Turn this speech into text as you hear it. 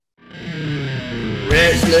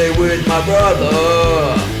Wrestling with my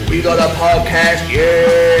brother. We got a podcast,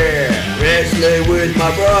 yeah. Wrestling with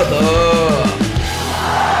my brother.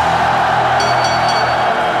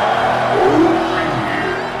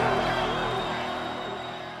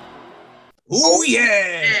 Oh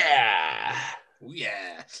yeah! Oh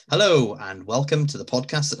yeah! Hello and welcome to the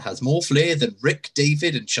podcast that has more flair than Rick,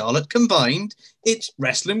 David and Charlotte combined. It's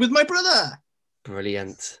Wrestling with My Brother.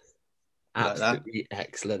 Brilliant. Like that? Absolutely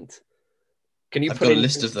excellent. Can you I've put got in a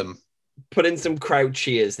list of them. Put in some crowd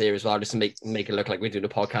cheers there as well, just to make it look like we're doing a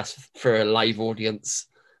podcast for a live audience?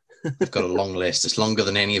 I've got a long list. It's longer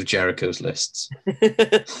than any of Jericho's lists.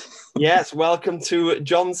 Yes, welcome to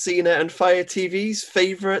John Cena and Fire TV's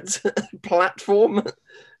favourite platform.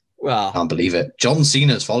 Well, Can't believe it. John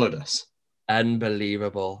Cena's followed us.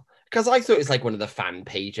 unbelievable. Because I thought it was like one of the fan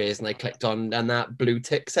pages, and I clicked on, and that blue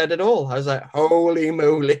tick said it all. I was like, holy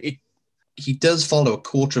moly. He does follow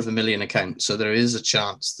 250,000 accounts, so there is a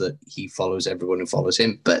chance that he follows everyone who follows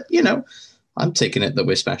him. But, you know, I'm taking it that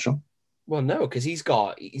we're special. Well, no, because he's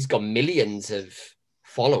got millions of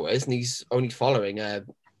followers, and he's only following a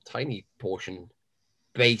tiny portion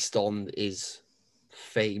based on his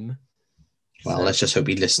fame. Well, So, let's just hope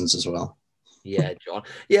he listens as well. yeah, John.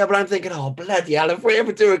 Yeah, but I'm thinking, oh, bloody hell, if we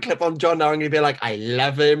ever do a clip on John now, I'm going to be like, I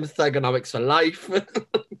love him, Thugonomics for life,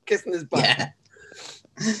 kissing his butt. Yeah.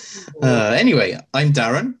 Anyway, I'm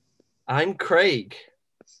Darren. I'm Craig.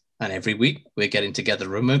 And every week we're getting together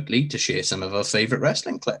remotely to share some of our favourite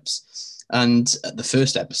wrestling clips. And the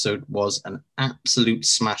first episode was an absolute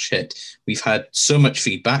smash hit. We've had so much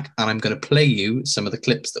feedback, and I'm going to play you some of the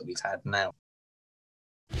clips that we've had now.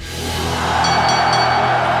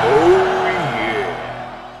 Oh, yeah.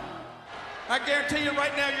 I guarantee you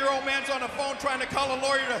right now your old man's on the phone trying to call a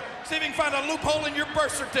lawyer to see if he can find a loophole in your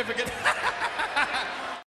birth certificate.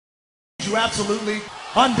 You absolutely,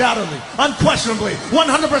 undoubtedly, unquestionably,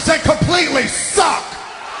 100% completely suck!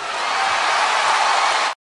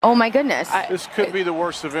 Oh my goodness. This could be the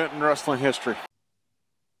worst event in wrestling history.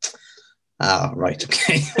 Ah, right,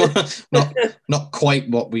 okay. not quite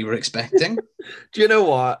what we were expecting. Do you know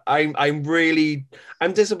what? I'm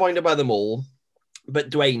disappointed by them all,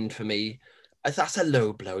 but Dwayne, for me, that's a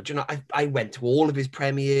low blow. Do you know, I went to all of his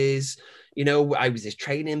premieres. You know, I was his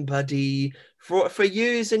training buddy for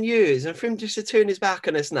years and years. And for him just to turn his back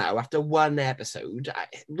on us now after one episode,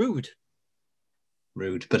 rude.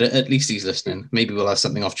 Rude, but at least he's listening. Maybe we'll have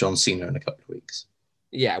something off John Cena in a couple of weeks.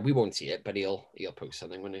 Yeah, we won't see it, but he'll post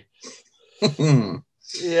something, won't That's he?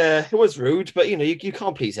 Yeah, it was rude, but, you know, you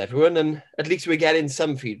can't please everyone. And at least we're getting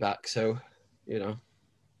some feedback. So, you know.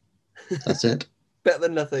 it. Better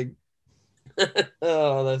than nothing.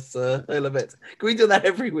 Oh, that's I love it. Can we do that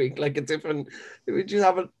every week? Like a different, we just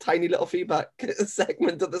have a tiny little feedback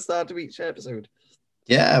segment at the start of each episode.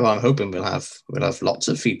 Yeah, well, I'm hoping we'll have lots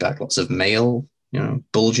of feedback, lots of mail, you know,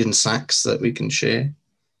 bulging sacks that we can share.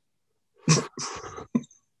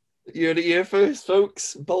 You're the year first,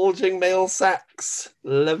 folks. Bulging mail sacks.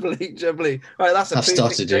 Lovely jubbly. Right, that's a I've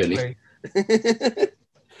started segue. Early.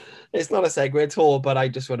 It's not a segue at all, but I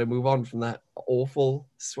just want to move on from that awful,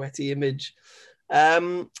 sweaty image.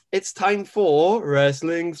 It's time for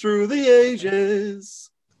Wrestling Through the Ages.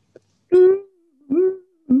 I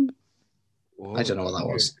don't know what that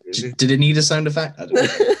was. Did it need a sound effect? I don't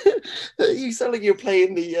know. You sound like you're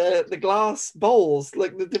playing the glass bowls,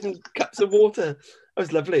 like the different cups of water. That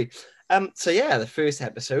was lovely. So yeah, the first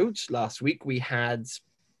episode last week, we had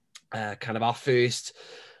kind of our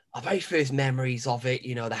very first memories of it,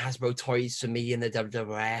 you know, the Hasbro toys for me in the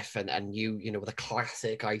WWF and you know, with the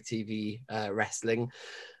classic ITV wrestling.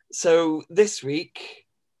 So this week,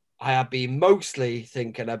 I have been mostly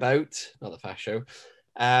thinking about, not the Fast Show,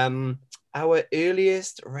 our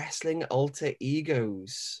earliest wrestling alter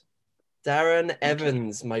egos. Darren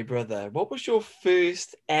Evans, my brother, what was your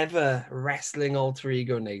first ever wrestling alter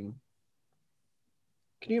ego name?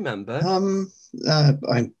 Can you remember?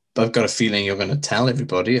 I've got a feeling you're going to tell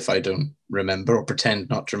everybody if I don't remember or pretend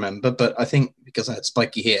not to remember, but I think because I had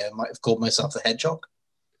spiky hair, I might have called myself the Hedgehog.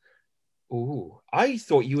 Oh, I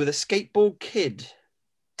thought you were the Skateboard Kid.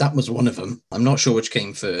 That was one of them. I'm not sure which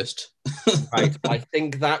came first. Right, I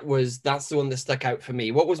think that's the one that stuck out for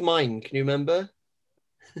me. What was mine? Can you remember?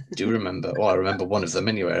 Do you remember? Well, I remember one of them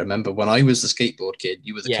anyway. I remember when I was the Skateboard Kid,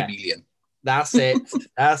 you were the Chameleon. That's it.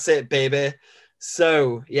 That's it, baby.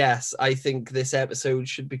 So, yes, I think this episode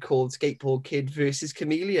should be called Skateboard Kid versus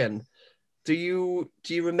Chameleon. Do you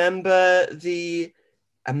remember the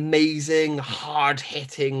amazing,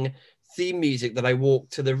 hard-hitting theme music that I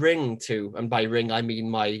walked to the ring to? And by ring, I mean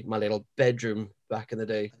my little bedroom back in the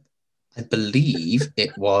day. I believe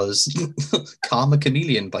it was Karma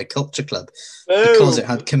Chameleon by Culture Club, because it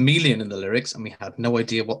had chameleon in the lyrics and we had no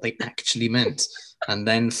idea what they actually meant. And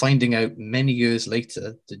then finding out many years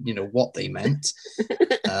later, what they meant,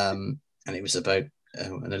 and it was about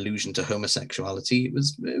an allusion to homosexuality. It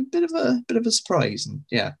was a bit of a surprise, and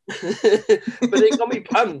yeah. But it got me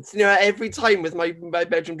pumped. Every time with my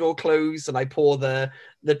bedroom door closed and I pour the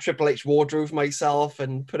Triple H wardrobe myself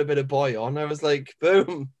and put a bit of Boy on, I was like,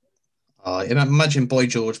 boom. Imagine Boy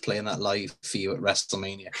George playing that live for you at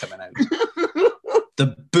WrestleMania coming out.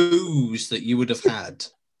 The boos that you would have had.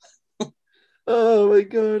 Oh my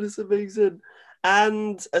God, it's amazing.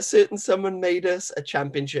 And a certain someone made us a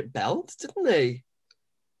championship belt, didn't they?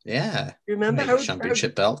 Yeah. You remember how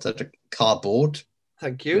championship belt at a cardboard?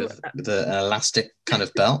 Thank you. With an elastic kind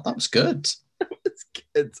of belt. That was good. It's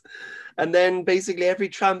good. And then basically every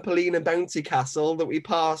trampoline and bouncy castle that we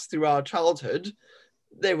passed through our childhood,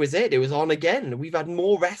 there was it. It was on again. We've had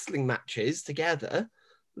more wrestling matches together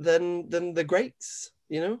than the greats,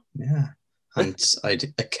 Yeah. And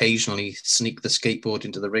I'd occasionally sneak the skateboard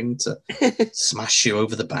into the ring to smash you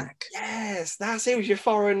over the back. Yes, that's it. It was your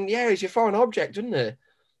foreign object, wasn't it?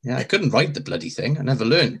 Yeah, I couldn't ride the bloody thing. I never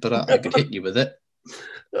learned, but I could hit you with it.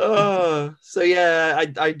 Oh, so yeah,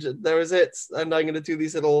 I there was it. And I'm going to do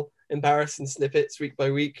these little embarrassing snippets week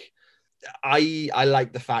by week. I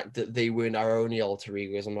like the fact that they weren't our only alter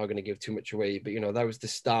egos. I'm not going to give too much away, but that was the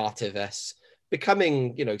start of us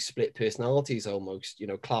becoming, split personalities almost.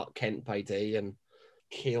 Clark Kent by day and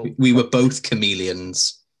Kale. We were both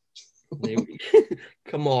chameleons.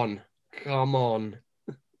 Come on.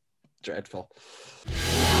 Dreadful.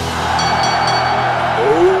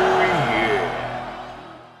 Oh yeah.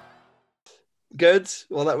 Good.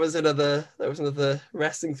 Well, that was another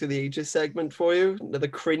Wrestling Through the Ages segment for you. Another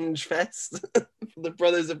cringe fest for the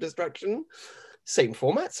Brothers of Destruction. Same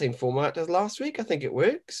format as last week. I think it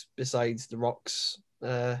works, besides The Rock's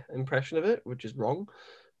impression of it, which is wrong.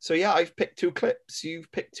 So yeah, I've picked 2 clips.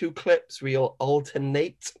 You've picked 2 clips. We'll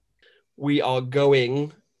alternate. We are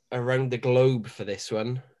going around the globe for this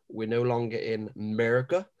one. We're no longer in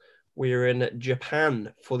America. We're in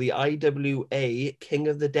Japan for the IWA King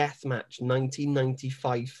of the Deathmatch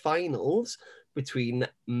 1995 finals between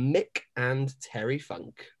Mick and Terry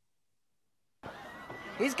Funk.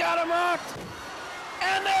 He's got him rocked.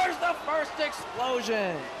 And there's the first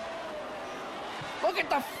explosion. Look at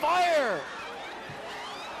the fire.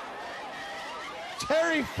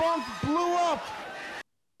 Terry Funk blew up.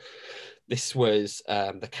 This was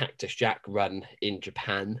the Cactus Jack run in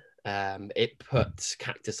Japan. It put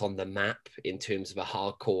Cactus on the map in terms of a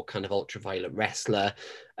hardcore kind of ultraviolet wrestler.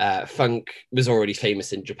 Funk was already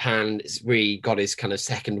famous in Japan. It's really got his kind of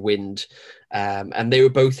second wind. And they were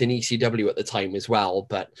both in ECW at the time as well.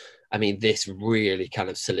 But I mean, this really kind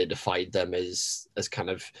of solidified them as kind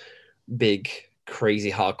of big, crazy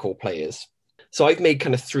hardcore players. So I've made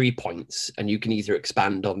kind of 3 points, and you can either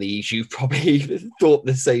expand on these. You've probably thought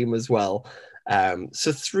the same as well.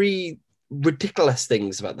 So 3 ridiculous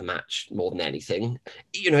things about the match more than anything.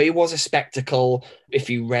 It was a spectacle. If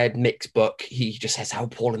you read Mick's book, he just says how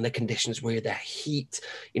appalling the conditions were, the heat,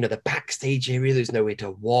 the backstage area, there's nowhere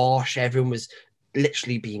to wash. Everyone was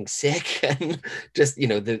literally being sick and just,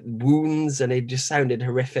 the wounds, and it just sounded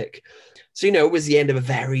horrific. So, it was the end of a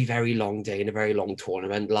very, very long day and a very long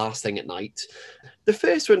tournament, last thing at night. The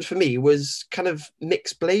first one for me was kind of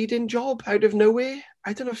Mick's blading job out of nowhere.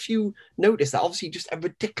 I don't know if you noticed that. Obviously, just a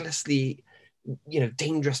ridiculously,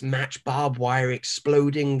 dangerous match, barbed wire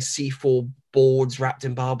exploding, C4 boards wrapped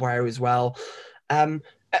in barbed wire as well.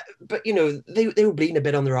 But, they were bleeding a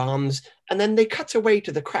bit on their arms, and then they cut away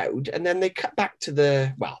to the crowd, and then they cut back to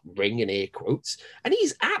the, ring in air quotes, and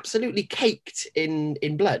he's absolutely caked in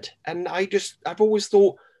blood. And I've always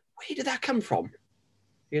thought, where did that come from?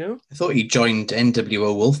 I thought he joined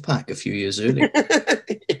NWO Wolfpack a few years earlier.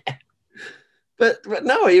 Yeah. But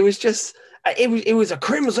no, it was just, it was a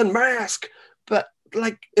crimson mask, but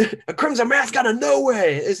like a crimson mask out of nowhere.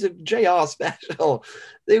 It's a JR special.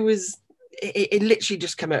 It literally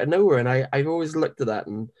just came out of nowhere, and I've always looked at that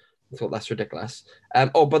and thought that's ridiculous. By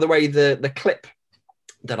the way, the clip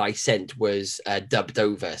that I sent was dubbed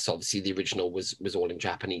over, so obviously the original was all in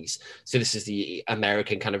Japanese. So this is the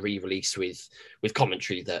American kind of re-release with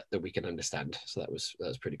commentary that we can understand. So that was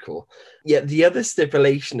pretty cool. Yeah, the other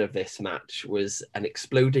stipulation of this match was an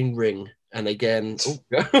exploding ring, and again,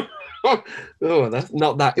 that's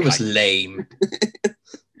not that. It was lame.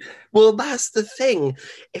 Well, that's the thing.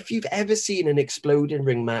 If you've ever seen an exploding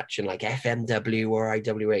ring match in like FMW or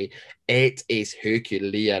IWA, it is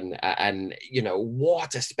Herculean, and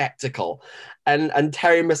what a spectacle. And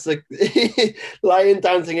Terry must have lying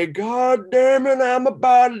down singing, "God damn it, I'm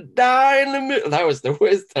about to die in the middle." That was the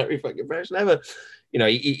worst Terry fucking impression ever.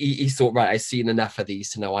 He thought, right, I've seen enough of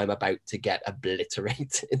these to know I'm about to get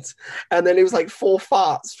obliterated. And then it was like 4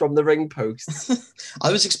 farts from the ring posts. I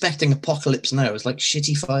was expecting Apocalypse Now. It was like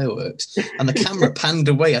shitty fireworks. And the camera panned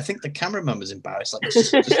away. I think the cameraman was embarrassed. Like,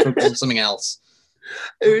 just focus on something else.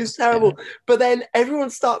 It was terrible. Yeah. But then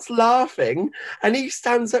everyone starts laughing and he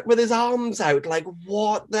stands up with his arms out like,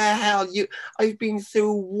 what the hell? I've been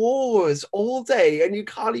through wars all day and you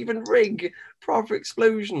can't even rig proper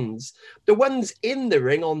explosions. The ones in the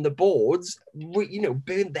ring on the boards,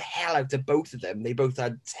 burned the hell out of both of them. They both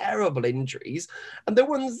had terrible injuries. And the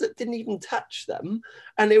ones that didn't even touch them,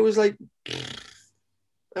 and it was like,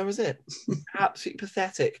 that was it. Absolutely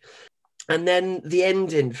pathetic. And then the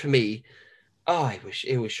ending for me,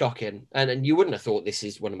 it was shocking. And you wouldn't have thought this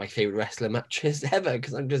is one of my favorite wrestling matches ever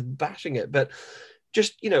because I'm just bashing it. But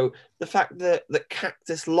just, the fact that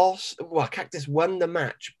Cactus won the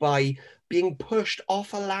match by being pushed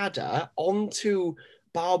off a ladder onto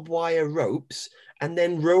barbed wire ropes and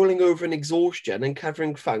then rolling over an exhaustion and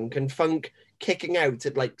covering Funk, and Funk kicking out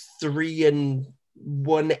at like 3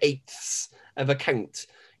 1/8 of a count.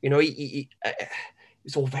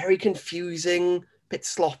 It's all very confusing, bit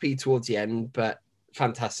sloppy towards the end, but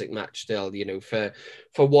fantastic match still,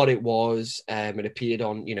 for what it was. It appeared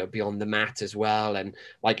on, Beyond the Mat as well. And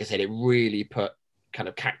like I said, it really put kind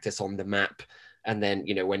of Cactus on the map. And then,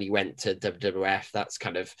 when he went to WWF, that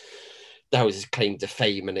was his claim to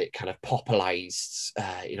fame, and it kind of popularized,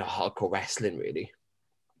 hardcore wrestling, really.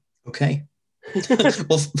 Okay.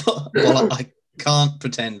 well, I can't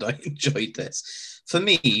pretend I enjoyed this. For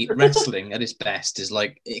me, wrestling at its best is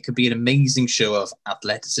like, it could be an amazing show of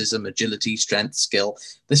athleticism, agility, strength, skill.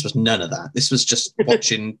 This was none of that. This was just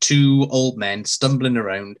watching 2 old men stumbling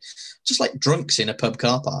around, just like drunks in a pub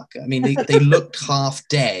car park. I mean, they looked half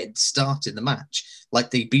dead starting the match, like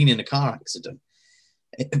they'd been in a car accident.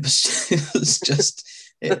 It was just,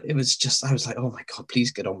 I was like, oh my God,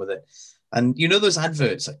 please get on with it. And those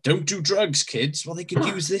adverts like, don't do drugs, kids. Well, they could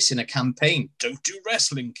use this in a campaign. Don't do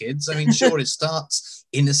wrestling, kids. I mean, sure, it starts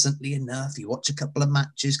innocently enough. You watch a couple of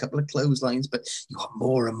matches, couple of clotheslines, but you want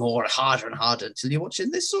more and more, harder and harder until you're watching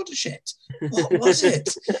this sort of shit. What was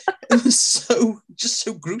it? It was so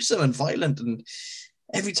gruesome and violent. And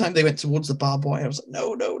every time they went towards the barbed wire, I was like,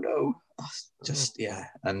 no. Yeah.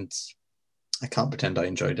 And I can't pretend I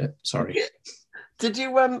enjoyed it. Sorry. Did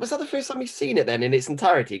you, was that the first time you've seen it then in its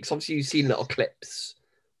entirety? Because obviously you've seen little clips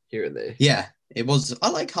here and there. Yeah, it was. I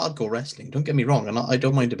like hardcore wrestling, don't get me wrong. And I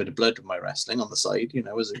don't mind a bit of blood with my wrestling on the side,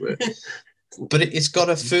 as it were. But it's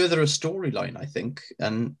got a further storyline, I think.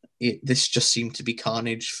 And this just seemed to be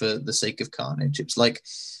carnage for the sake of carnage. It's like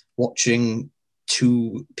watching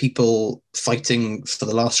 2 people fighting for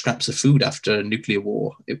the last scraps of food after a nuclear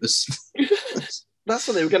war. It was... That's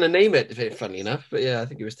what they were going to name it, funnily enough. But yeah, I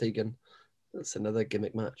think it was taken... That's another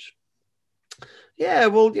gimmick match. Yeah,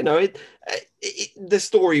 well, the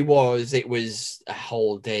story was, it was a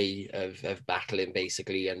whole day of battling,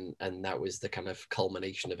 basically, and that was the kind of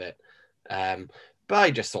culmination of it. But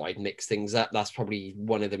I just thought I'd mix things up. That's probably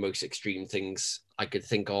one of the most extreme things I could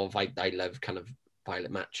think of. I love kind of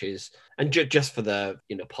violent matches. And just for the,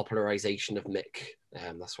 popularization of Mick,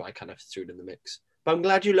 that's why I kind of threw it in the mix. But I'm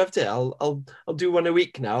glad you loved it. I'll do one a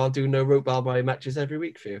week now. I'll do no rope barbed wire matches every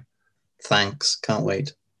week for you. Thanks. Can't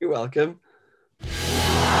wait. You're welcome.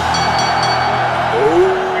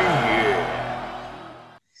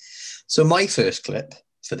 So my first clip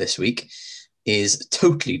for this week is a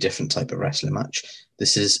totally different type of wrestling match.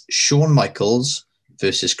 This is Shawn Michaels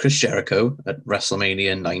versus Chris Jericho at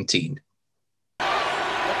WrestleMania 19. The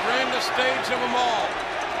grandest stage of them all,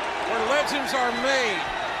 where legends are made,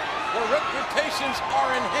 where reputations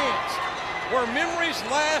are enhanced, where memories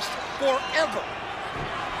last forever.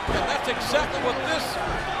 And that's exactly what this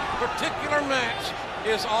particular match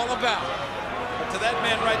is all about. But to that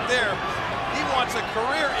man right there, he wants a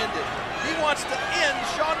career ended. He wants to end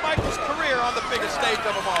Shawn Michaels' career on the biggest stage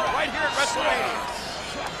of them all, right here at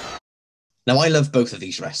WrestleMania. Now, I love both of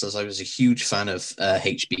these wrestlers. I was a huge fan of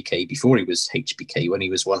HBK before he was HBK, when he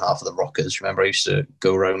was one half of the Rockers. Remember, I used to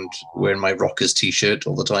go around wearing my Rockers t-shirt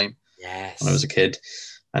all the time. Yes. When I was a kid.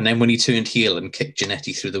 And then when he turned heel and kicked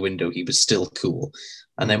Jannetty through the window, he was still cool.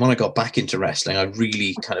 And then when I got back into wrestling, I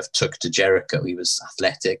really kind of took to Jericho. He was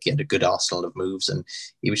athletic, he had a good arsenal of moves, and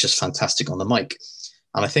he was just fantastic on the mic.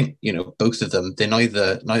 And I think, both of them,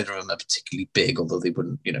 neither of them are particularly big, although they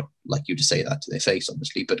wouldn't, like you to say that to their face,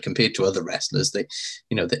 obviously. But compared to other wrestlers,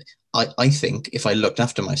 I think if I looked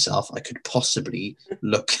after myself, I could possibly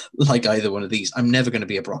look like either one of these. I'm never going to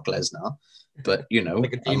be a Brock Lesnar, but,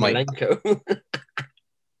 Like a I Dean might. Malenko.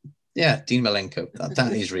 Yeah, Dean Malenko.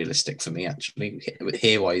 That is realistic for me, actually, with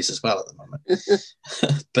hair-wise as well at the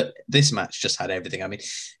moment. But this match just had everything. I mean,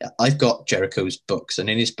 I've got Jericho's books, and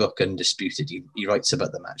in his book, Undisputed, he writes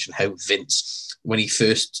about the match and how Vince, when he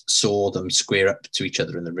first saw them square up to each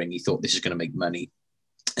other in the ring, he thought this is going to make money.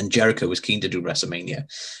 And Jericho was keen to do WrestleMania,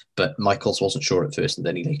 but Michaels wasn't sure at first, and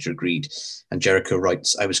then he later agreed. And Jericho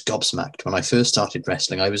writes, I was gobsmacked. When I first started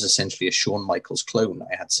wrestling, I was essentially a Shawn Michaels clone.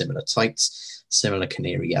 I had similar tights, similar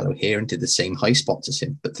canary yellow hair, and did the same high spots as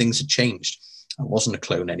him. But things had changed. I wasn't a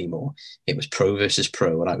clone anymore. It was pro versus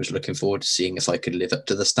pro, and I was looking forward to seeing if I could live up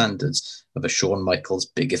to the standards of a Shawn Michaels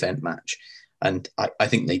big event match. And I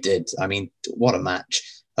think they did. I mean, what a match.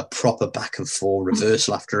 A proper back and forth,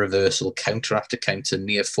 reversal after reversal, counter after counter,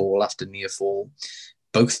 near fall after near fall,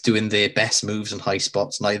 both doing their best moves and high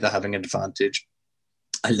spots, neither having an advantage.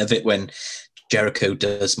 I love it when Jericho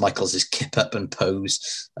does Michaels' kip up and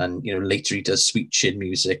pose, and later he does sweet chin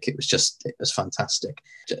music. It was fantastic.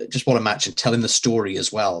 Just what a match, and telling the story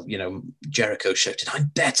as well. Jericho shouted, I'm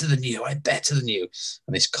better than you,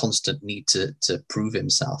 and this constant need to prove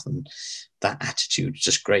himself, and that attitude is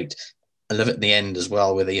just great. I love it in the end as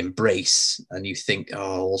well, where they embrace and you think,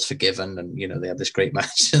 oh, all's forgiven. And, they have this great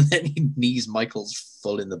match, and then he knees Michaels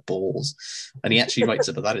full in the balls. And he actually writes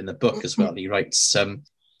about that in the book as well. He writes,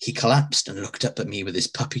 he collapsed and looked up at me with his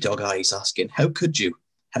puppy dog eyes, asking, how could you?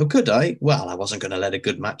 How could I? Well, I wasn't going to let a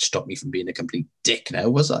good match stop me from being a complete dick now,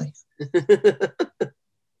 was I?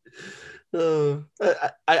 Oh,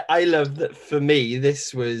 I love that. For me,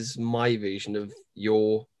 this was my version of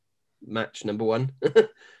your match number one.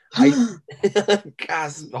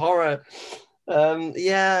 Gasp, horror.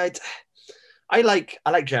 I like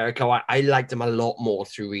Jericho. I liked him a lot more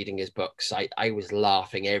through reading his books. I was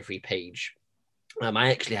laughing every page.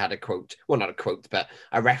 I actually had a quote, well, not a quote, but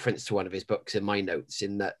a reference to one of his books in my notes,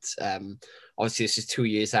 in that obviously this is 2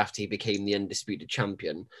 years after he became the undisputed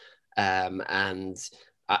champion. And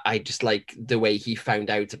I just like the way he found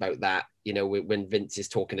out about that, when Vince is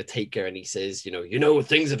talking to Taker and he says,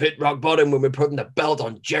 things have hit rock bottom when we're putting the belt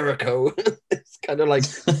on Jericho. It's kind of like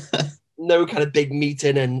no kind of big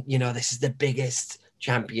meeting, and, this is the biggest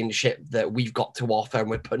championship that we've got to offer, and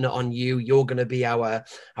we're putting it on you. You're going to be our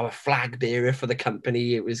flag bearer for the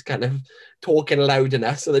company. It was kind of talking loud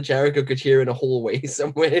enough so that Jericho could hear in a hallway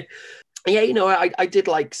somewhere. Yeah, I did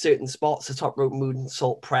like certain spots. The top rope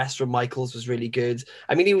moonsault press from Michaels was really good.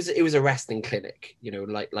 I mean, it was a wrestling clinic,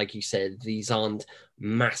 like you said, these aren't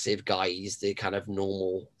massive guys. They're kind of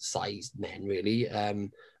normal sized men, really.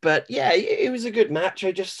 But yeah, it was a good match.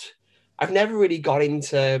 I've never really got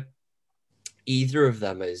into either of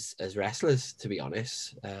them as wrestlers, to be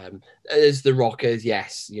honest. As the Rockers,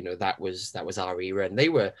 yes, that was our era, and they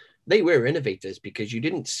were innovators, because you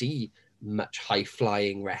didn't see much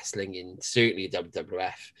high-flying wrestling in certainly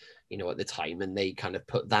WWF, at the time, and they kind of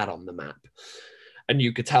put that on the map. And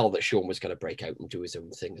you could tell that Shawn was going to break out and do his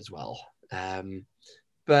own thing as well.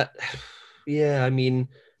 But yeah, I mean,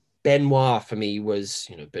 Benoit for me was,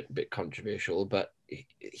 a bit controversial, but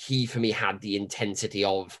he for me had the intensity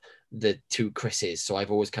of the two Chris's. So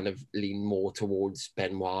I've always kind of leaned more towards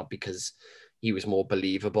Benoit because he was more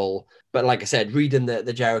believable. But like I said, reading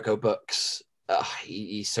the Jericho books,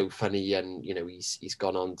 he's so funny, and he's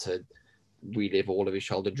gone on to relive all of his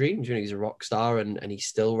childhood dreams. He's a rock star, and he's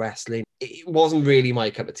still wrestling. It wasn't really my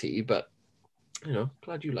cup of tea, but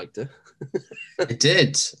glad you liked it. I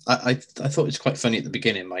did. I thought it was quite funny at the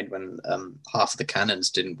beginning, when half of the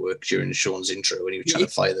cannons didn't work during Shawn's intro, and he was trying to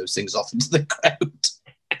fire those things off into the crowd.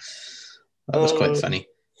 That was quite funny.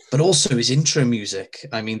 But also his intro music.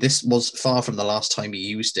 I mean, this was far from the last time he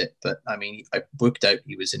used it, but I mean, I worked out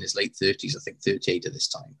he was in his late 30s, I think 38 at this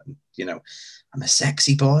time. And, I'm a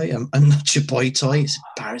sexy boy. I'm not your boy toy. It's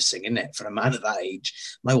embarrassing, isn't it, for a man of that age?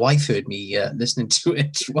 My wife heard me listening to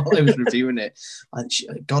it while I was reviewing it. And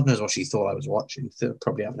God knows what she thought I was watching.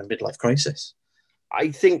 Probably having a midlife crisis.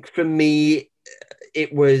 I think for me,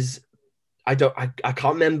 it was... I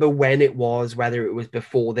can't remember when it was, whether it was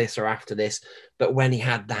before this or after this, but when he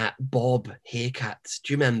had that bob haircut,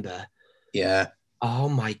 do you remember? Yeah. Oh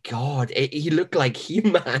my God. He looked like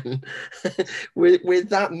He-Man with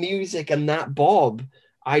that music and that bob.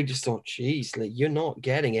 I just thought, geez, you're not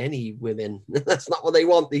getting any women. That's not what they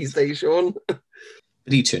want these days, Shawn. But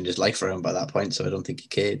he turned his life around by that point, so I don't think he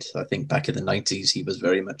cared. I think back in the 90s, he was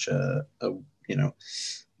very much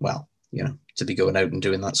to be going out and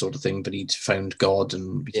doing that sort of thing. But he'd found God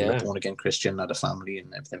and became a born-again Christian, had a family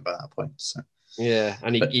and everything by that point. So. Yeah,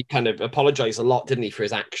 and he kind of apologized a lot, didn't he, for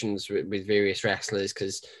his actions with various wrestlers,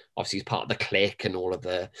 because obviously he's part of the clique and all of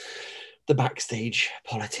the backstage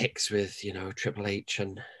politics with, Triple H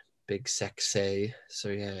and Big Sexy. So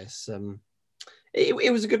yes,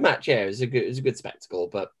 it was a good match. Yeah, it was a good spectacle,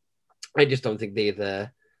 but I just don't think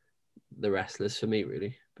they're the wrestlers for me,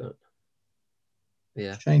 really. But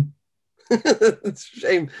yeah, shame. It's a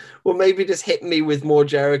shame. Well, maybe just hit me with more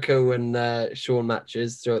Jericho and Shawn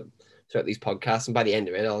matches throughout these podcasts, and by the end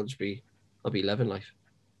of it, I'll be loving life.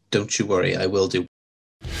 Don't you worry, I will do.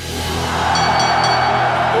 Oh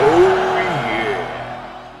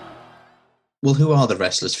yeah. Well, who are the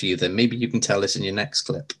wrestlers for you then? Maybe you can tell us in your next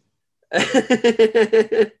clip.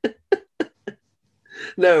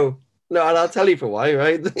 No, and I'll tell you for why,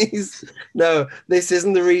 right? This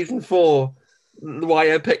isn't the reason for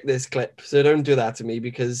why I picked this clip. So don't do that to me,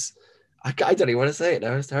 because I don't even want to say it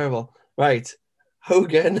now. It's terrible. Right.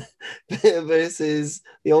 Hogan versus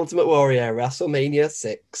the Ultimate Warrior, WrestleMania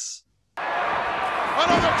 6.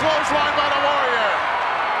 Another clothesline by the Warrior.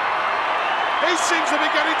 He seems to be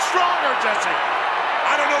getting stronger, Jesse.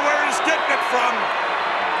 I don't know where he's getting it from.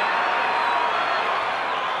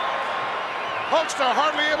 Hulkster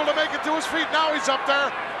hardly able to make it to his feet. Now he's up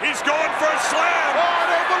there. He's going for a slam. Oh, I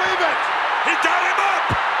don't believe it. He got him up.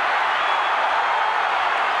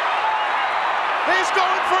 He's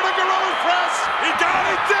going for the Gorilla Press. He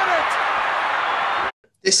did it.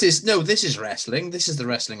 This is wrestling. This is the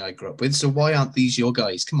wrestling I grew up with. So why aren't these your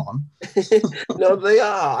guys? Come on. No, they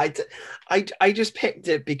are. I just picked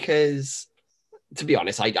it because, to be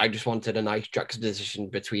honest, I just wanted a nice juxtaposition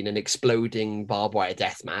between an exploding barbed wire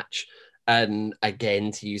death match and,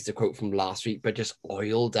 again, to use the quote from last week, but just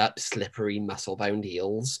oiled up, slippery, muscle-bound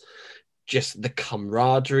heels. Just the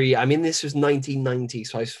camaraderie. I mean, this was 1990,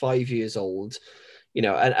 so I was 5 years old,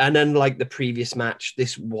 and unlike the previous match,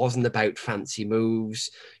 this wasn't about fancy moves.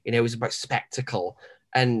 It was about spectacle,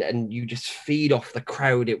 and you just feed off the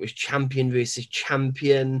crowd. It was champion versus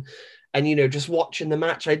champion, and just watching the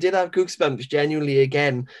match, I did have goosebumps genuinely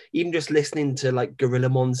again, even just listening to like Gorilla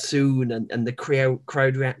Monsoon and the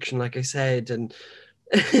crowd reaction, like I said, and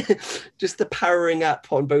just the powering up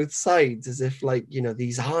on both sides, as if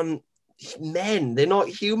these aren't men, they're not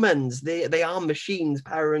humans, they are machines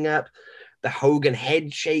powering up. The Hogan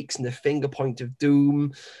head shakes and the finger point of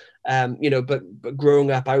doom, but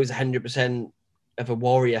growing up, I was 100% of a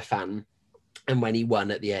Warrior fan, and when he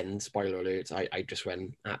won at the end, spoiler alert, I just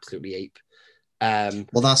went absolutely ape.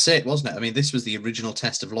 Well, that's it, wasn't it? I mean, this was the original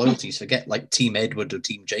test of loyalties. Forget like Team Edward or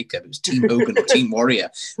Team Jacob. It was Team Hogan or Team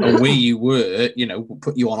Warrior, and where you were,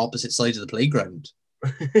 put you on opposite sides of the playground.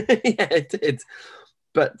 Yeah, it did.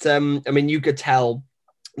 But, you could tell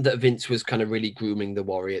that Vince was kind of really grooming the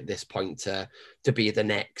Warrior at this point to be the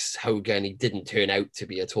next Hogan. He didn't turn out to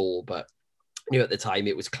be at all, but, at the time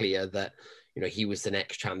it was clear that, he was the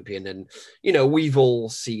next champion. And, we've all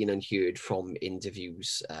seen and heard from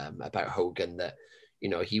interviews about Hogan that,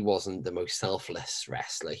 he wasn't the most selfless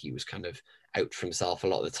wrestler. He was kind of out for himself a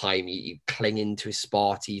lot of the time. He clinging to his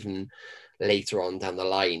spot even later on down the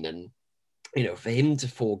line. And, for him to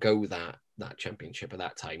forego that championship at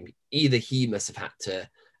that time, either he must have had to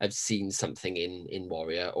have seen something in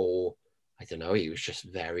Warrior, or I don't know, he was just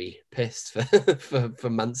very pissed for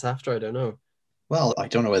months after. I don't know. Well, I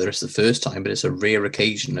don't know whether it's the first time, but it's a rare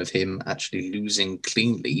occasion of him actually losing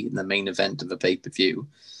cleanly in the main event of a pay-per-view.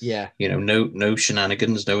 Yeah. No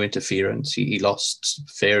shenanigans, no interference. He lost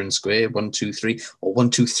fair and square, 1, 2, 3, or 1,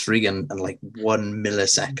 2, 3 and like 1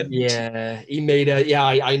 millisecond. Yeah, he made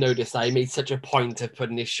I noticed that. He made such a point of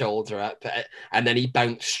putting his shoulder up, and then he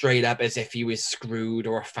bounced straight up as if he was screwed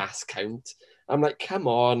or a fast count. I'm like, come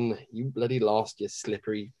on, you bloody lost, you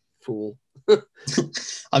slippery fool.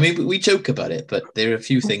 I mean, we joke about it, but there are a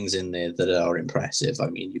few things in there that are impressive. I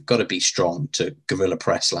mean, you've got to be strong to gorilla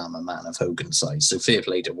press slam a man of Hogan's size. So fair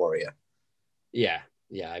play to Warrior. Yeah.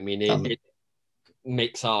 I mean, it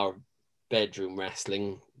makes our bedroom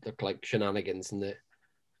wrestling look like shenanigans, and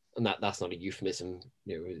that's not a euphemism.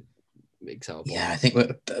 It makes our yeah. I think we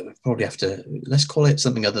probably have to let's call it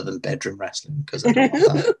something other than bedroom wrestling, because I don't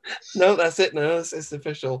want that. No, that's it. No, it's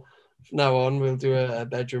official. From now on, we'll do a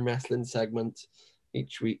bedroom wrestling segment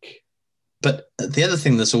each week. But the other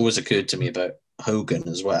thing that's always occurred to me about Hogan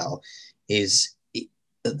as well is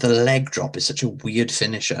the leg drop is such a weird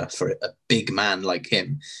finisher for a big man like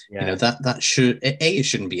him. Yeah. That should it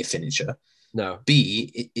shouldn't be a finisher. No.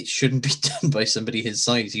 B, it shouldn't be done by somebody his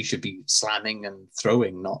size. He should be slamming and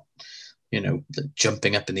throwing, not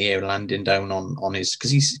jumping up in the air, landing down on his,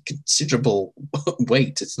 because he's considerable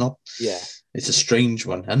weight. It's not. Yeah. It's a strange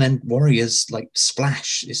one. And then Warrior's like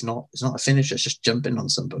splash is not. It's not a finisher. It's just jumping on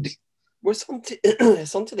somebody. Well,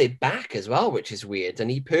 it's onto their back as well, which is weird.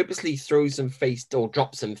 And he purposely throws them face or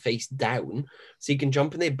drops them face down so he can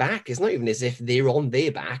jump in their back. It's not even as if they're on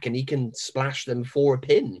their back and he can splash them for a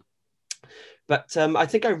pin. But I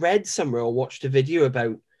think I read somewhere or watched a video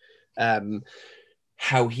about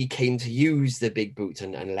how he came to use the big boot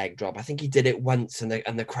and leg drop. I think he did it once and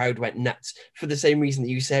the crowd went nuts for the same reason that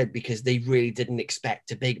you said, because they really didn't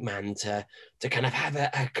expect a big man to kind of have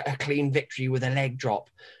a clean victory with a leg drop.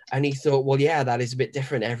 And he thought, well, yeah, that is a bit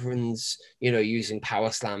different. Everyone's, using power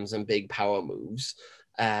slams and big power moves.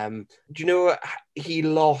 Do you know he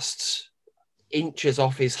lost inches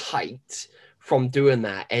off his height from doing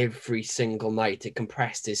that every single night? It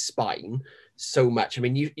compressed his spine so much. I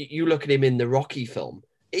mean, you look at him in the Rocky film,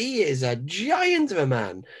 he is a giant of a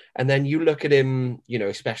man. And then you look at him,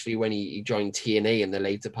 especially when he joined TNA in the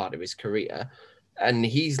later part of his career, and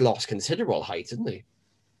he's lost considerable height, hasn't he?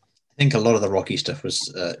 I think a lot of the Rocky stuff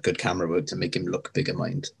was good camera work to make him look bigger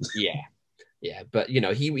mind. Yeah. But,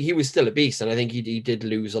 he was still a beast. And I think he did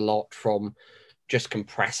lose a lot from just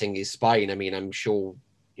compressing his spine. I mean, I'm sure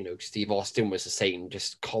Steve Austin was the same,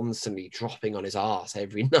 just constantly dropping on his ass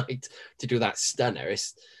every night to do that stunner.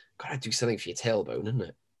 It's got to do something for your tailbone, isn't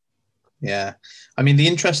it? Yeah. I mean, the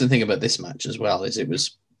interesting thing about this match as well is it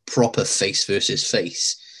was proper face versus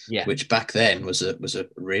face, which back then was a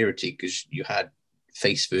rarity because you had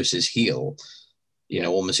face versus heel,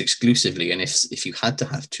 almost exclusively. And if you had to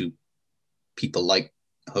have two people like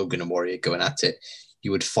Hogan and Warrior going at it, you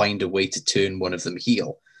would find a way to turn one of them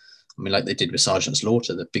heel. I mean, like they did with Sergeant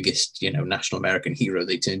Slaughter, the biggest, national American hero,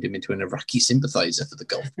 they turned him into an Iraqi sympathizer for the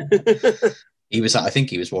Gulf. I think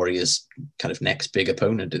he was Warrior's kind of next big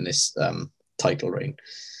opponent in this title reign.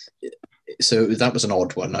 So that was an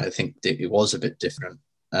odd one. I think it was a bit different.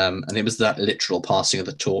 And it was that literal passing of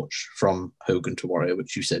the torch from Hogan to Warrior,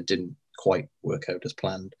 which you said didn't quite work out as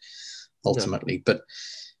planned ultimately. No. But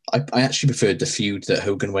I actually preferred the feud that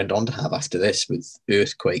Hogan went on to have after this with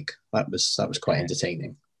Earthquake. That was quite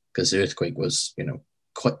entertaining. Because Earthquake was,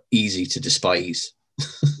 quite easy to despise.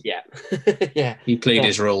 Yeah. Yeah. He played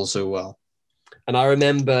his role so well. And I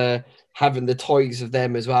remember having the toys of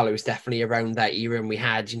them as well. It was definitely around that era. And we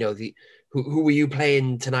had, who were you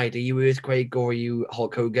playing tonight? Are you Earthquake or are you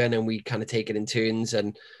Hulk Hogan? And we kind of take it in turns.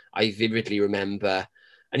 And I vividly remember,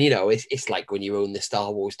 and, it's like when you own the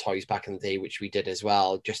Star Wars toys back in the day, which we did as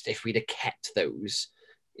well. Just if we'd have kept those,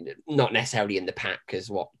 not necessarily in the pack, because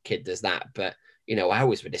what kid does that, but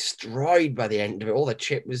ours were destroyed by the end of it. All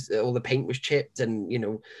the paint was chipped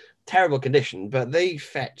and, terrible condition, but they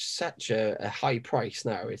fetch such a high price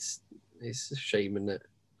now. It's a shame, isn't it?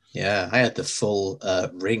 Yeah, I had the full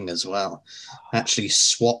ring as well. I actually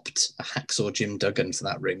swapped a Hacksaw Jim Duggan for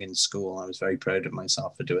that ring in school. I was very proud of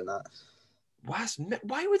myself for doing that.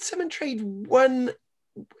 Why would someone trade an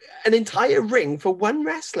entire ring for one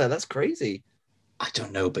wrestler? That's crazy. I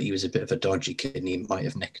don't know, but he was a bit of a dodgy kid and he might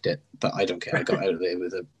have nicked it. But I don't care. I got out of there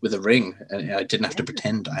with a ring, and I didn't have to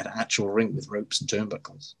pretend. I had an actual ring with ropes and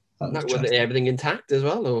turnbuckles. Was everything intact as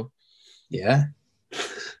well, or? Yeah,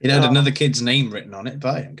 it had another kid's name written on it.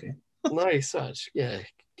 But I don't care. Nice, yeah.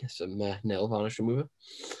 Get some nail varnish remover.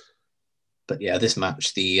 But yeah, this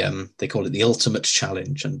match, they call it the Ultimate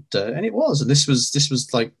Challenge, and it was, and this was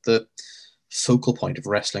like the focal point of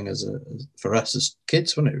wrestling for us as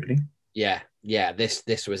kids, wasn't it? Really? Yeah,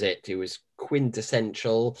 this was it. It was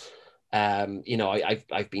quintessential.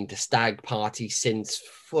 I've been to stag parties since,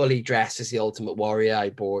 fully dressed as the Ultimate Warrior. I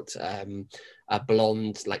bought a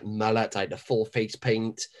blonde like mullet. I had a full face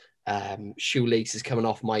paint, shoelaces coming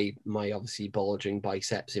off my obviously bulging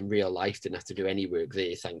biceps in real life. Didn't have to do any work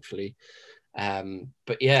there, thankfully.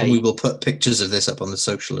 But yeah, and we will put pictures of this up on the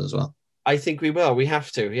social as well. I think we will. We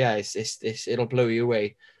have to. Yeah, it'll blow you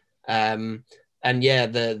away. And yeah,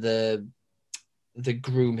 the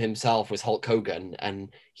groom himself was Hulk Hogan,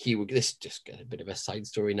 and he would, this just a bit of a side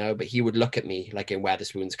story now, but he would look at me like in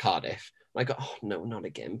Wetherspoons, Cardiff. I go, oh no, not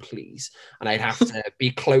again, please. And I'd have to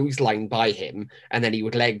be clotheslined by him, and then he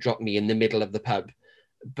would leg drop me in the middle of the pub.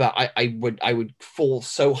 But I would fall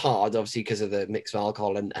so hard, obviously, because of the mix of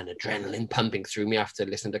alcohol and adrenaline pumping through me after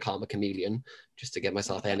listening to Karma Chameleon, just to get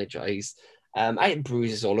myself energized. I had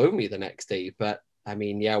bruises all over me the next day, but I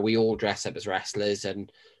mean, yeah, we all dress up as wrestlers,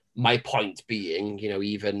 and my point being,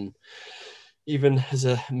 even as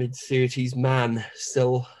a mid-30s man,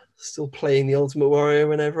 still playing the Ultimate Warrior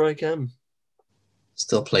whenever I can.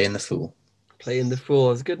 Still playing the fool. Playing the fool.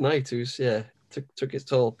 It was a good night. It was, took its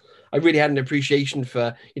toll. I really had an appreciation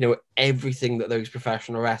for, you know, everything that those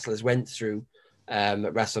professional wrestlers went through at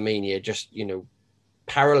WrestleMania, just, you know,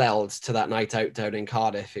 paralleled to that night out down in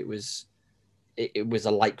Cardiff. It was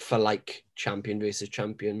a like for like champion versus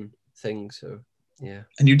champion thing. So yeah.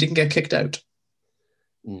 And you didn't get kicked out?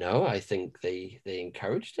 No, I think they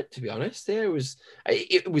encouraged it, to be honest. Yeah,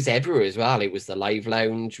 it was everywhere as well. It was the live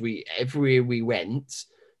lounge. Everywhere we went,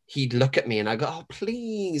 he'd look at me and I go, "Oh,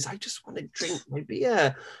 please, I just want to drink my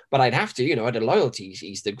beer." But I'd have to, you know, out of loyalty.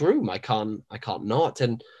 He's the groom. I can't not.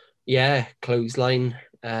 And yeah, clothesline.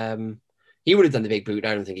 He would have done the big boot.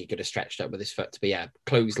 I don't think he could have stretched up with his foot. But yeah,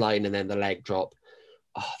 clothesline and then the leg drop.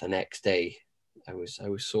 Oh, the next day I was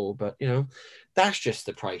sore. But you know, that's just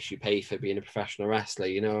the price you pay for being a professional wrestler.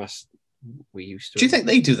 You know, we used to. Do you think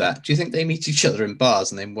they do that? Do you think they meet each other in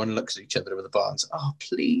bars and then one looks at each other over the bar and says, "Oh,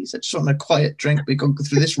 please, I just want a quiet drink. We've got to go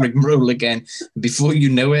through this rigmarole again." And before you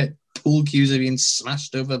know it, pool cues are being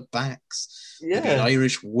smashed over backs. Yeah. Being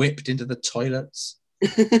Irish whipped into the toilets.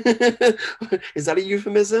 Is that a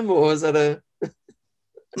euphemism or is that a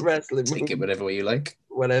wrestling? Take it whatever way you like.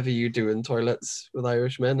 Whatever you do in toilets with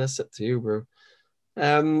Irishmen, that's up to you, bro.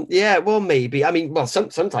 Yeah, well, maybe. I mean, well,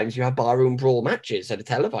 sometimes you have barroom brawl matches that are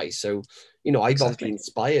televised. So, you know, I've obviously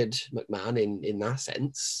inspired McMahon in that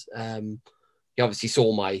sense. He obviously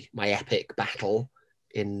saw my epic battle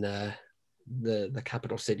in the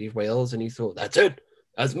capital city of Wales, and he thought, "That's it.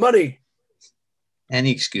 That's money." Any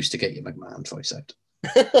excuse to get your McMahon voice out.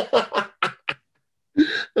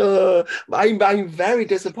 I'm very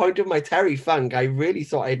disappointed with my Terry Funk. I really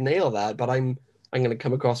thought I'd nail that, but I'm going to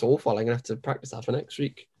come across awful. I'm going to have to practice that for next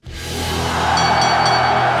week. Oh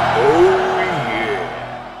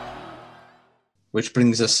yeah! Which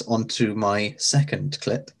brings us on to my second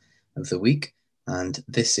clip of the week, and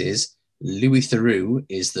this is Louis Theroux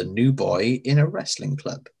is the new boy in a wrestling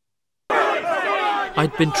club.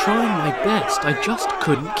 I'd been trying my best, I just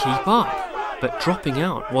couldn't keep up. But dropping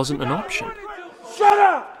out wasn't an option. Shut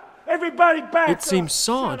up! Everybody back! It seems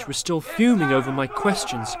Sarge was still fuming over my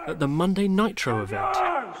questions at the Monday Nitro event.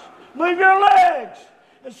 Move your legs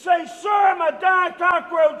and say, "Sir, I'm a dying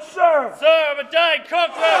cockroach, sir." Sir, I'm a dying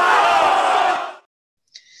cockroach.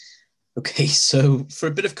 Okay, so for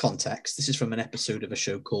a bit of context, this is from an episode of a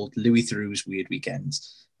show called Louis Theroux's Weird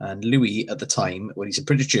Weekends. And Louis, at the time, well, he's a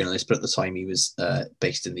British journalist, but at the time he was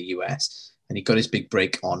based in the US. And he got his big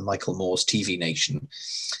break on Michael Moore's TV Nation,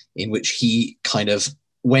 in which he kind of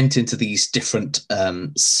went into these different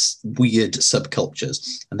weird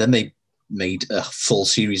subcultures. And then they made a full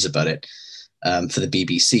series about it for the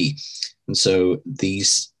BBC. And so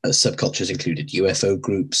these subcultures included UFO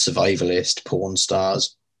groups, survivalist, porn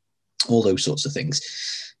stars, all those sorts of things.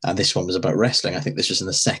 And this one was about wrestling. I think this was in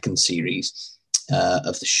the second series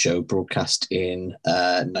of the show, broadcast in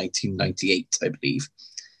 1998, I believe.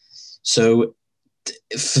 So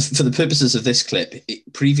for the purposes of this clip,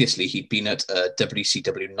 previously he'd been at a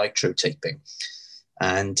WCW Nitro taping,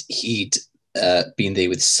 and he'd been there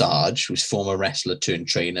with Sarge, who's former wrestler turned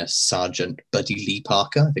trainer, Sergeant Buddy Lee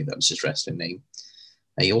Parker. I think that was his wrestling name.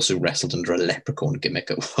 He also wrestled under a leprechaun gimmick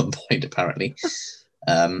at one point, apparently.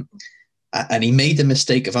 And he made the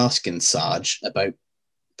mistake of asking Sarge about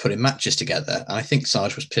putting matches together. And I think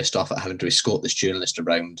Sarge was pissed off at having to escort this journalist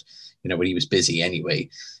around, you know, when he was busy anyway.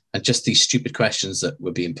 And just these stupid questions that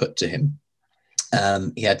were being put to him.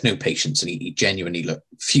 He had no patience, and he genuinely looked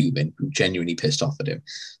fuming, genuinely pissed off at him.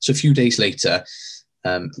 So a few days later,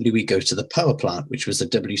 Louis goes to the power plant, which was the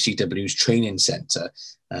WCW's training center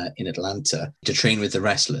in Atlanta, to train with the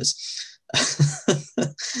wrestlers.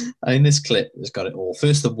 In this clip, it's got it all.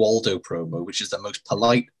 First, the Waldo promo, which is the most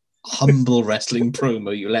polite, humble wrestling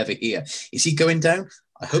promo you'll ever hear. Is he going down?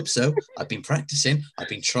 I hope so. I've been practicing. I've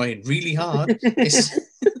been trying really hard.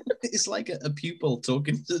 It's like a pupil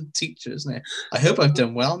talking to the teacher, isn't it? I hope I've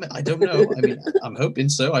done well. I don't know. I mean, I'm hoping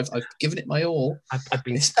so. I've given it my all. I've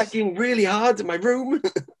been studying really hard in my room.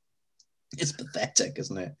 It's pathetic,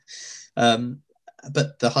 isn't it?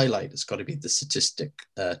 But the highlight has got to be the sadistic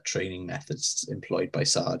training methods employed by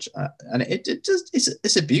Sarge, and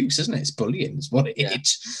it's abuse, isn't it? It's bullying, is what it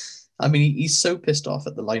is. I mean, he's so pissed off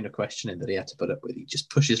at the line of questioning that he had to put up with. He just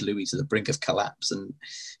pushes Louis to the brink of collapse, and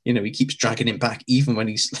you know, he keeps dragging him back even when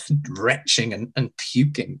he's retching and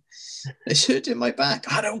puking. It's hurting my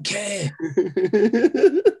back. I don't care.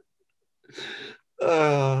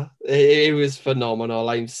 It was phenomenal.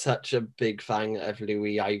 I'm such a big fan of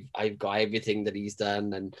Louis. I've got everything that he's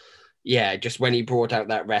done, and yeah, just when he brought out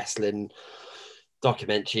that wrestling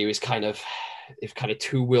documentary, it was kind of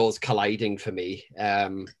two worlds colliding for me.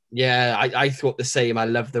 I thought the same. I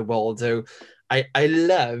love the Waldo. I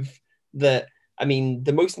love that. I mean,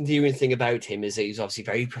 the most endearing thing about him is that he's obviously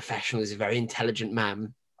very professional. He's a very intelligent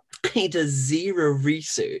man. He does zero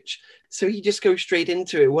research. So he just goes straight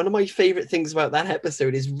into it. One of my favorite things about that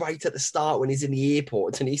episode is right at the start when he's in the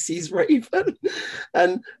airport and he sees Raven,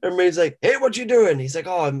 and Raven's like, "Hey, what you doing?" He's like,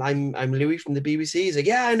 "Oh, I'm Louis from the BBC." He's like,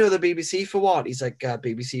 "Yeah, I know the BBC for what?" He's like,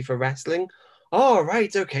 "BBC for wrestling." "Oh,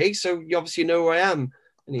 right, okay. So you obviously know who I am."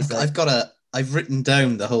 And he's like, I've written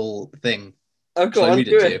down the whole thing. "Oh, go on,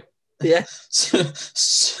 do it." Yeah. So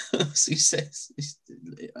he says,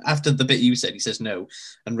 after the bit you said, he says no.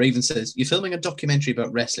 And Raven says, "You're filming a documentary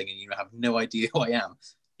about wrestling and you have no idea who I am."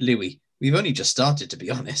 "Louis, we've only just started, to be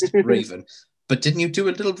honest." Raven, "But didn't you do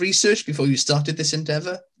a little research before you started this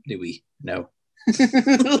endeavor?" Louis, "No."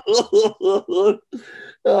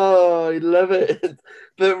 Oh, I love it.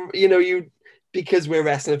 But, because we're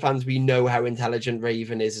wrestling fans, we know how intelligent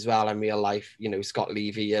Raven is as well in real life. Scott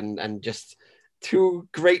Levy and just two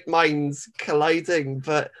great minds colliding.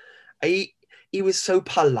 But he was so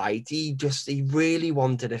polite. He really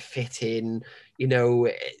wanted to fit in,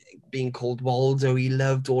 being called Waldo. He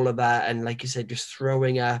loved all of that. And like you said, just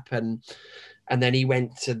throwing up. And then he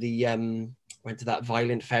went to that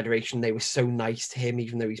Violent Federation. They were so nice to him,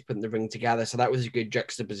 even though he's putting the ring together. So that was a good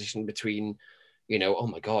juxtaposition between, oh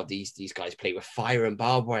my God, these guys play with fire and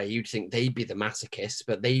barbed wire. You'd think they'd be the masochists,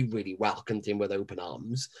 but they really welcomed him with open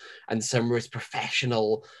arms. And some were as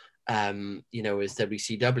professional, as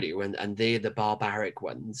WCW, and they're the barbaric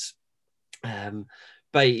ones.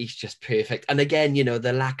 But he's just perfect. And again,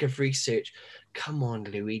 the lack of research. Come on,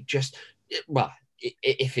 Louis,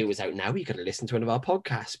 if it was out now, you could have listened to one of our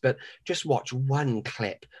podcasts, but just watch one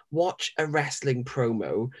clip, watch a wrestling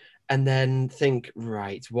promo, and then think,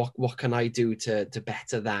 right, what can I do to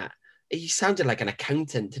better that? He sounded like an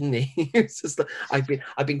accountant, didn't he? It's just like,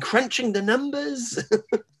 I've been crunching the numbers.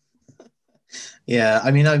 Yeah,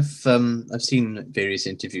 I mean, I've seen various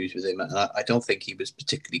interviews with him, and I don't think he was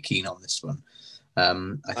particularly keen on this one.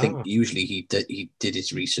 I think usually he did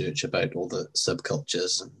his research about all the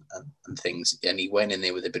subcultures and things, and he went in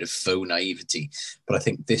there with a bit of faux naivety. But I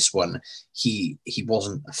think this one, he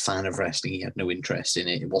wasn't a fan of wrestling. He had no interest in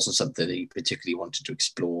it. It wasn't something that he particularly wanted to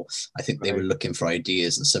explore. I think they were looking for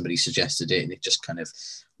ideas, and somebody suggested it, and it just kind of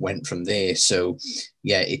went from there. So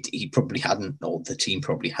yeah, he probably hadn't, or the team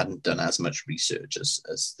probably hadn't done as much research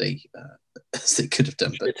as they could have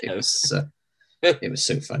done. But it was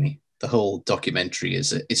so funny. The whole documentary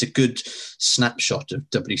is a good snapshot of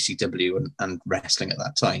WCW and wrestling at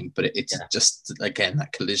that time, but it's just, again,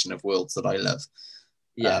 that collision of worlds that I love.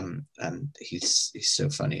 Yeah, and he's so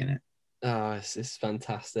funny in it. Oh, it's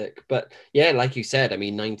fantastic. But yeah, like you said, I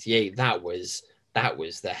mean, 98, that was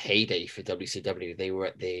the heyday for WCW. They were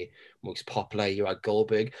at the most popular. You had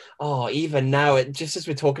Goldberg. Oh, even now, just as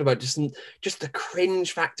we're talking about just the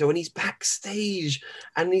cringe factor when he's backstage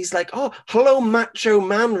and he's like, "Oh, hello, Macho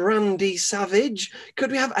Man Randy Savage. Could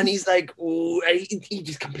we have?" And he's like, "Oh," he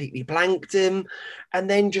just completely blanked him, and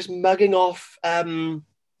then just mugging off. Who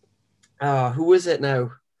was it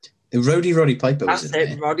now? Roddy Piper was That's it,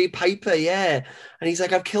 there. Roddy Piper, yeah. And he's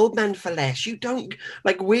like, "I've killed men for less. You don't..."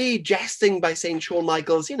 Like, we're jesting by saying Shawn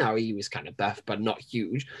Michaels, he was kind of buff, but not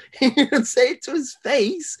huge. He would say it to his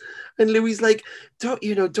face. And Louis like, don't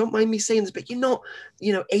mind me saying this, but you're not,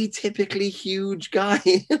 atypically huge guy.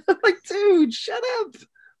 I'm like, dude, shut up.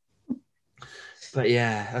 But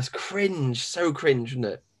yeah, that's cringe. So cringe, wasn't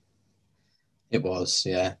it? It was,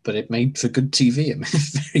 yeah. But it made for good TV. It made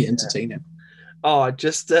it very entertaining. Oh,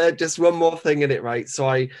 just one more thing in it, right?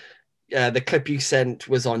 So the clip you sent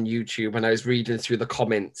was on YouTube, and I was reading through the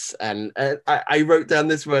comments, and I wrote down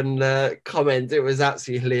this one comment. It was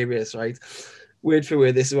absolutely hilarious, right? Word for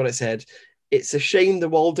word, this is what it said. "It's a shame the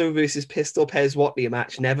Waldo versus Pistol Pez Watley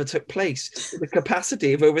match never took place. With a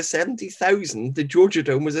capacity of over 70,000, the Georgia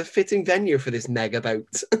Dome was a fitting venue for this mega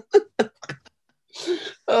bout."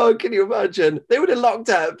 Oh, can you imagine? They would have locked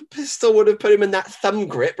up. Pistol would have put him in that thumb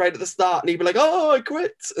grip right at the start, and he'd be like, "Oh, I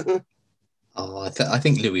quit." I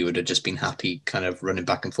think Louis would have just been happy kind of running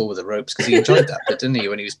back and forth with the ropes, because he enjoyed that bit, didn't he,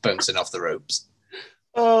 when he was bouncing off the ropes?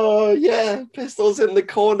 Oh, yeah. Pistol's in the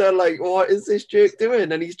corner like, what is this jerk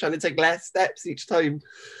doing? And he's trying to take less steps each time.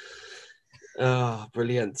 Oh,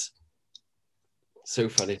 brilliant. So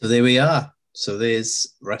funny. So there we are. So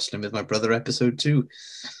there's Wrestling with My Brother episode 2.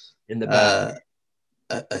 In the back.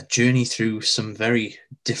 A journey through some very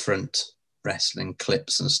different wrestling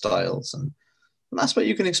clips and styles. And that's what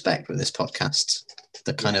you can expect with this podcast.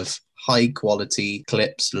 The kind of high quality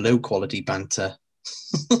clips, low quality banter.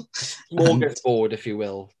 Smorgasbord, if you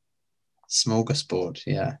will. Smorgasbord,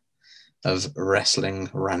 yeah. Of wrestling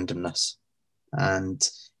randomness. And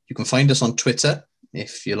you can find us on Twitter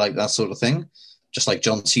if you like that sort of thing. just like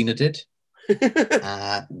John Cena did.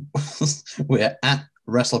 We're at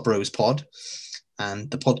Wrestle Bros Pod, and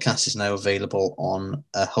the podcast is now available on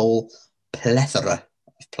a whole plethora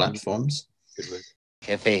of platforms. Good word.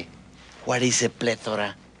 Jefe, what is a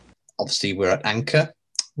plethora? Obviously, we're at Anchor.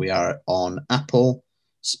 We are on Apple,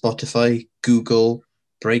 Spotify, Google,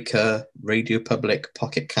 Breaker, Radio Public,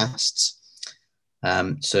 Pocket Casts.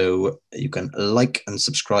 So you can like and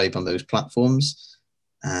subscribe on those platforms,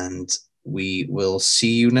 and we will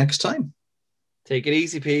see you next time. Take it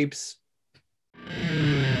easy, peeps.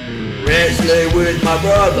 Wrestling with my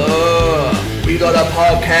brother. We got a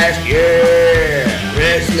podcast, yeah.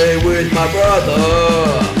 Wrestling with my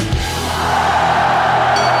brother.